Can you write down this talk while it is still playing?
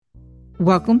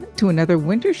Welcome to another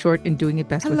winter short in Doing It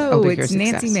Best with Elder Care Success.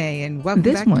 Hello, it's Nancy May, and welcome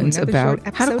This back to one's another about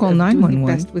short how to episode call of Doing It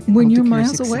 911 Best with when Elder you're Care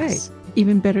miles Success. away.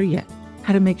 Even better yet,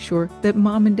 how to make sure that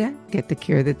mom and dad get the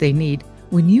care that they need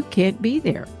when you can't be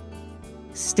there.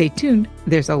 Stay tuned.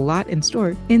 There's a lot in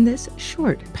store in this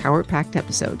short, power-packed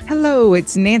episode. Hello,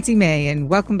 it's Nancy May, and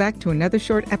welcome back to another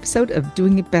short episode of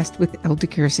Doing It Best with Elder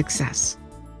Care Success.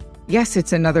 Yes,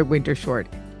 it's another winter short,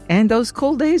 and those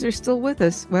cold days are still with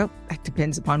us. Well, that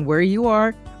depends upon where you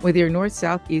are, whether you're north,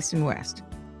 south, east, and west.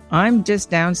 I'm just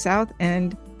down south,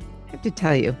 and I have to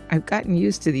tell you, I've gotten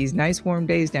used to these nice warm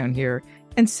days down here,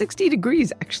 and 60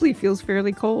 degrees actually feels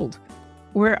fairly cold,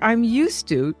 where I'm used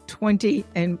to 20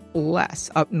 and less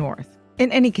up north. In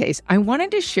any case, I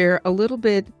wanted to share a little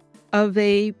bit of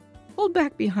a pulled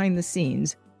back behind the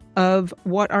scenes of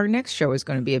what our next show is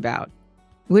going to be about,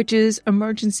 which is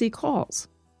emergency calls.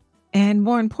 And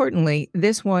more importantly,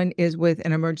 this one is with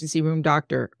an emergency room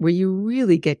doctor, where you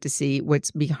really get to see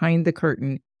what's behind the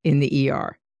curtain in the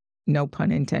ER. No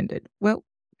pun intended. Well,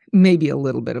 maybe a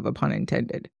little bit of a pun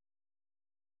intended.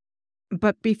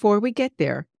 But before we get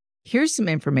there, here's some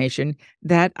information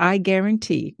that I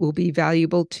guarantee will be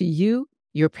valuable to you,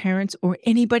 your parents, or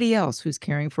anybody else who's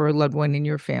caring for a loved one in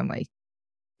your family.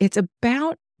 It's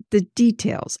about the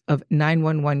details of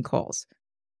 911 calls.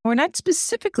 We're not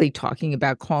specifically talking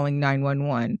about calling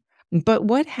 911, but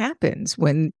what happens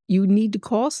when you need to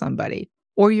call somebody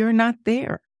or you're not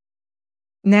there?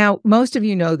 Now, most of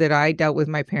you know that I dealt with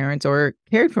my parents or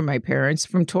cared for my parents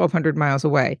from 1,200 miles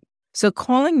away. So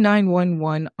calling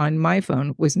 911 on my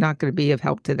phone was not going to be of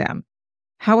help to them.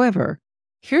 However,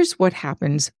 here's what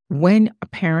happens when a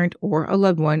parent or a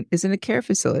loved one is in a care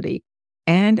facility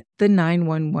and the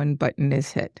 911 button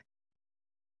is hit.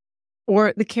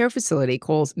 Or the care facility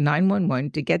calls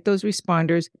 911 to get those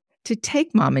responders to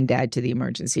take mom and dad to the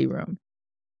emergency room.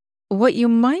 What you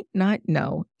might not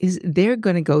know is they're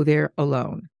going to go there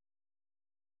alone.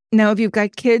 Now, if you've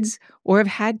got kids or have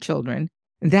had children,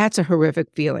 that's a horrific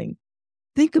feeling.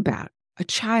 Think about a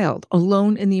child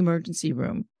alone in the emergency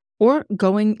room or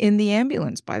going in the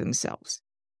ambulance by themselves.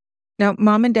 Now,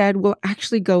 mom and dad will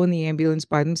actually go in the ambulance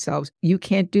by themselves. You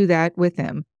can't do that with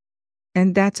them,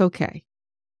 and that's okay.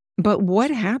 But what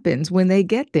happens when they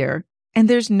get there and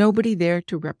there's nobody there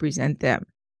to represent them?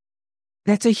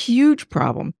 That's a huge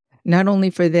problem, not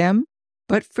only for them,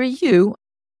 but for you,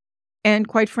 and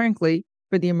quite frankly,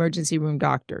 for the emergency room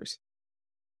doctors.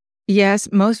 Yes,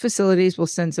 most facilities will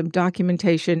send some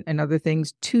documentation and other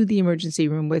things to the emergency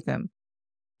room with them.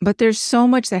 But there's so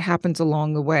much that happens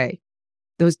along the way.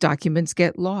 Those documents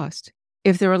get lost.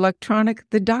 If they're electronic,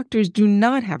 the doctors do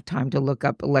not have time to look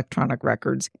up electronic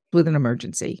records with an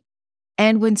emergency.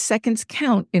 And when seconds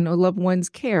count in a loved one's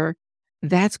care,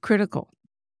 that's critical.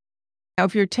 Now,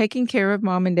 if you're taking care of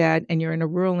mom and dad and you're in a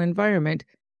rural environment,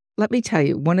 let me tell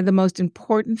you, one of the most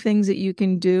important things that you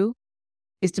can do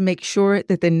is to make sure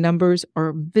that the numbers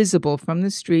are visible from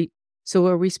the street so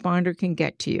a responder can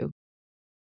get to you.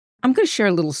 I'm going to share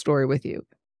a little story with you.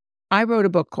 I wrote a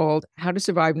book called How to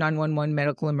Survive 911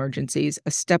 Medical Emergencies, a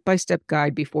step-by-step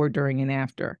guide before, during, and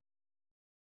after.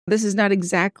 This is not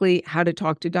exactly how to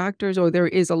talk to doctors, or there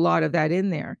is a lot of that in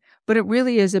there, but it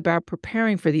really is about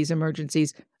preparing for these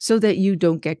emergencies so that you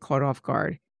don't get caught off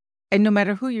guard. And no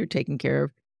matter who you're taking care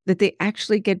of, that they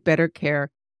actually get better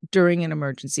care during an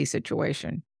emergency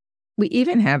situation. We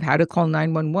even have how to call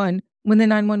 911 when the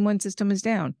 911 system is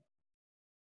down.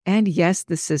 And yes,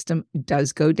 the system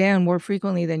does go down more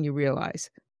frequently than you realize.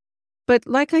 But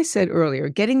like I said earlier,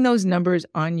 getting those numbers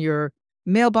on your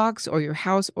mailbox or your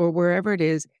house or wherever it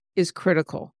is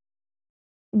critical.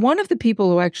 One of the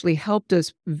people who actually helped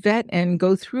us vet and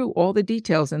go through all the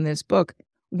details in this book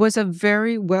was a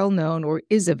very well-known, or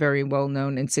is a very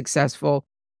well-known and successful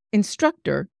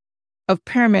instructor of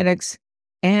paramedics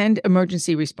and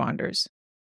emergency responders.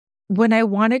 When I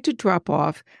wanted to drop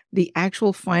off the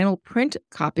actual final print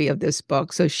copy of this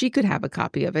book so she could have a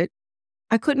copy of it,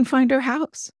 I couldn't find her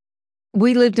house.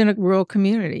 We lived in a rural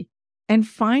community, and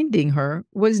finding her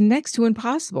was next to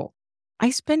impossible. I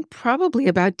spent probably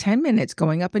about 10 minutes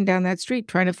going up and down that street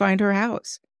trying to find her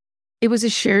house. It was a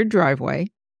shared driveway,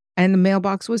 and the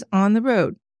mailbox was on the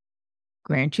road.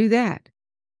 Grant you that.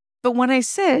 But when I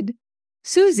said,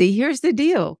 Susie, here's the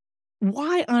deal.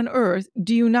 Why on earth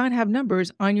do you not have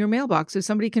numbers on your mailbox so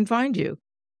somebody can find you?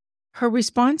 Her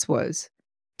response was,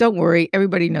 don't worry,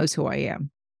 everybody knows who I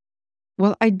am.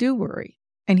 Well, I do worry,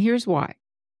 and here's why.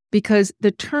 Because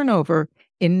the turnover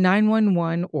in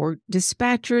 911 or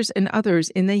dispatchers and others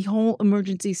in the whole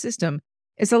emergency system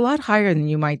is a lot higher than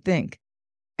you might think.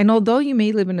 And although you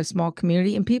may live in a small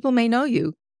community and people may know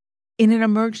you, in an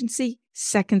emergency,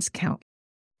 seconds count.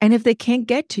 And if they can't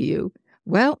get to you,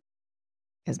 well,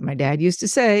 as my dad used to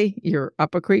say, you're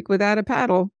up a creek without a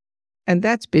paddle. And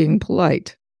that's being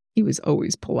polite. He was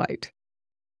always polite.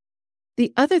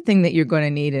 The other thing that you're going to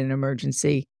need in an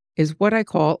emergency is what I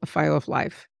call a file of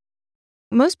life.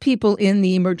 Most people in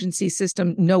the emergency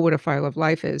system know what a file of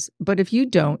life is, but if you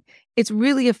don't, it's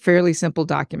really a fairly simple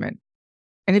document.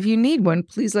 And if you need one,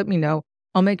 please let me know.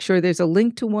 I'll make sure there's a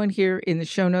link to one here in the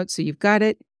show notes so you've got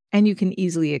it and you can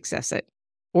easily access it.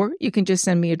 Or you can just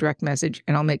send me a direct message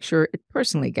and I'll make sure it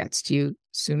personally gets to you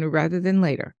sooner rather than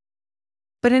later.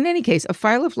 But in any case, a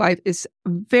file of life is a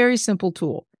very simple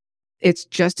tool. It's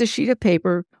just a sheet of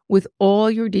paper with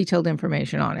all your detailed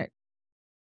information on it.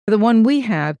 The one we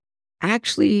have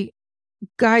actually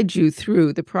guides you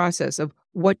through the process of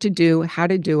what to do, how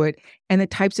to do it, and the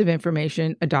types of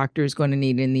information a doctor is going to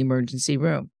need in the emergency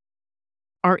room.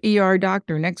 Our ER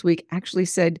doctor next week actually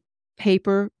said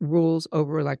paper rules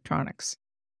over electronics.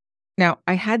 Now,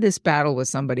 I had this battle with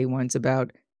somebody once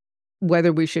about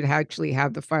whether we should actually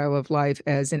have the file of life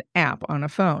as an app on a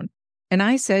phone. And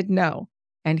I said no.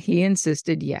 And he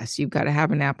insisted, yes, you've got to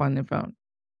have an app on the phone.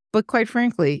 But quite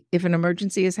frankly, if an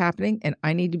emergency is happening and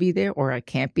I need to be there or I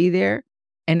can't be there,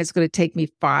 and it's going to take me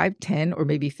 5, 10, or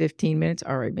maybe 15 minutes,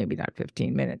 all right, maybe not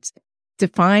 15 minutes, to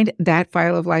find that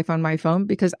file of life on my phone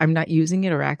because I'm not using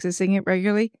it or accessing it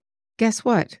regularly, guess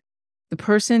what? The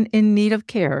person in need of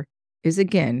care is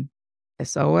again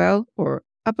SOL or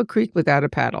up a creek without a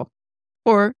paddle.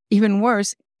 Or even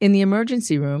worse, in the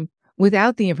emergency room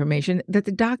without the information that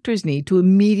the doctors need to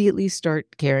immediately start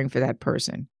caring for that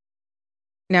person.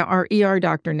 Now, our ER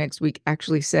doctor next week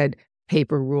actually said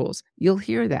paper rules. You'll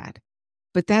hear that.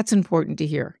 But that's important to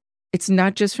hear. It's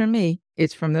not just from me,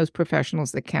 it's from those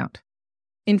professionals that count.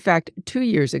 In fact, 2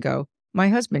 years ago, my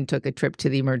husband took a trip to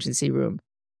the emergency room.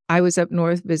 I was up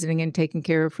north visiting and taking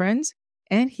care of friends,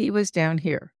 and he was down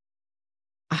here.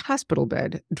 A hospital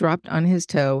bed dropped on his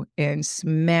toe and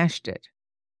smashed it.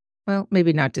 Well,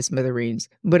 maybe not to smithereens,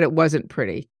 but it wasn't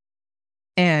pretty.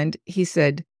 And he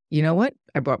said, you know what?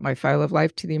 I brought my file of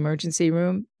life to the emergency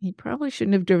room. He probably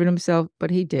shouldn't have driven himself, but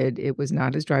he did. It was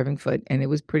not his driving foot, and it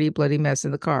was a pretty bloody mess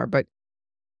in the car, but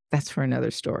that's for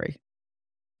another story.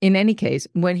 In any case,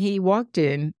 when he walked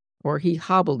in, or he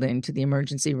hobbled into the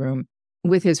emergency room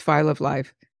with his file of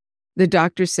life, the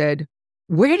doctor said,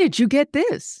 "Where did you get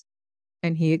this?"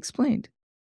 And he explained,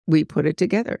 "We put it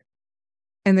together."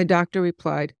 And the doctor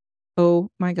replied,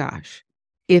 "Oh my gosh,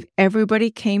 if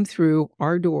everybody came through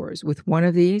our doors with one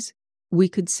of these, we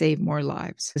could save more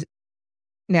lives."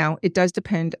 Now, it does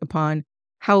depend upon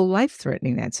how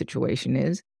life-threatening that situation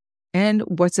is and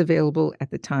what's available at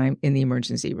the time in the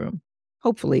emergency room.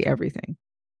 Hopefully everything.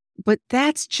 But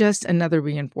that's just another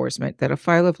reinforcement that a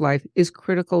file of life is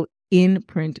critical in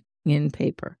print, in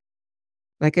paper.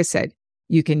 Like I said,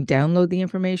 you can download the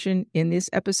information in this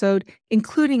episode,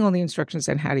 including all the instructions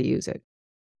on how to use it.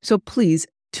 So please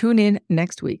tune in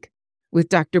next week with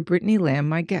Dr. Brittany Lamb,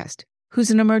 my guest,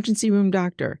 who's an emergency room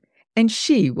doctor, and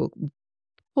she will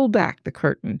pull back the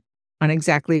curtain on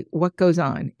exactly what goes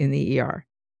on in the ER.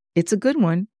 It's a good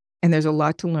one, and there's a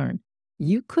lot to learn.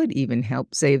 You could even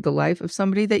help save the life of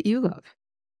somebody that you love.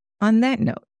 On that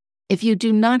note, if you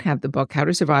do not have the book, How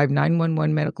to Survive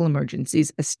 911 Medical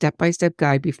Emergencies, a step-by-step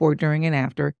guide before, during, and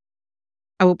after,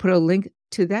 I will put a link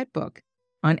to that book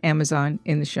on Amazon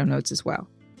in the show notes as well.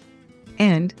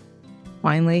 And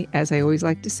finally, as I always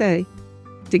like to say,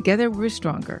 together we're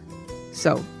stronger.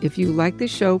 So if you like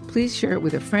this show, please share it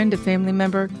with a friend, a family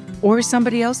member, or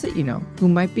somebody else that you know who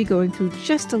might be going through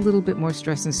just a little bit more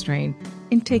stress and strain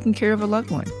in taking care of a loved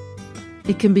one.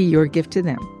 It can be your gift to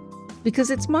them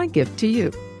because it's my gift to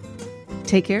you.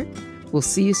 Take care. We'll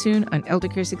see you soon on Elder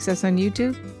Care Success on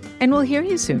YouTube, and we'll hear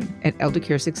you soon at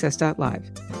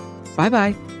eldercaresuccess.live.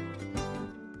 Bye-bye.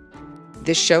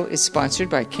 This show is sponsored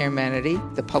by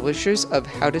CareManity, the publishers of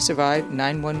How to Survive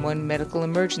 911 Medical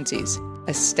Emergencies,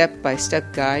 a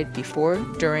step-by-step guide before,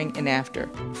 during, and after.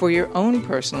 For your own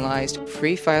personalized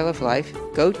free file of life,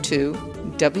 go to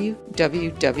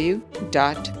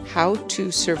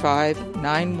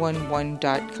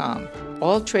www.howtosurvive911.com.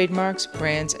 All trademarks,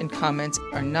 brands, and comments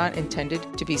are not intended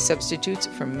to be substitutes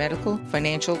for medical,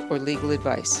 financial, or legal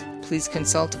advice. Please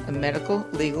consult a medical,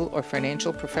 legal, or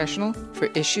financial professional for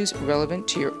issues relevant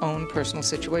to your own personal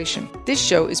situation. This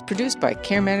show is produced by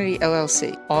CareManity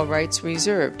LLC. All rights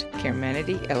reserved.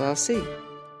 CareManity LLC.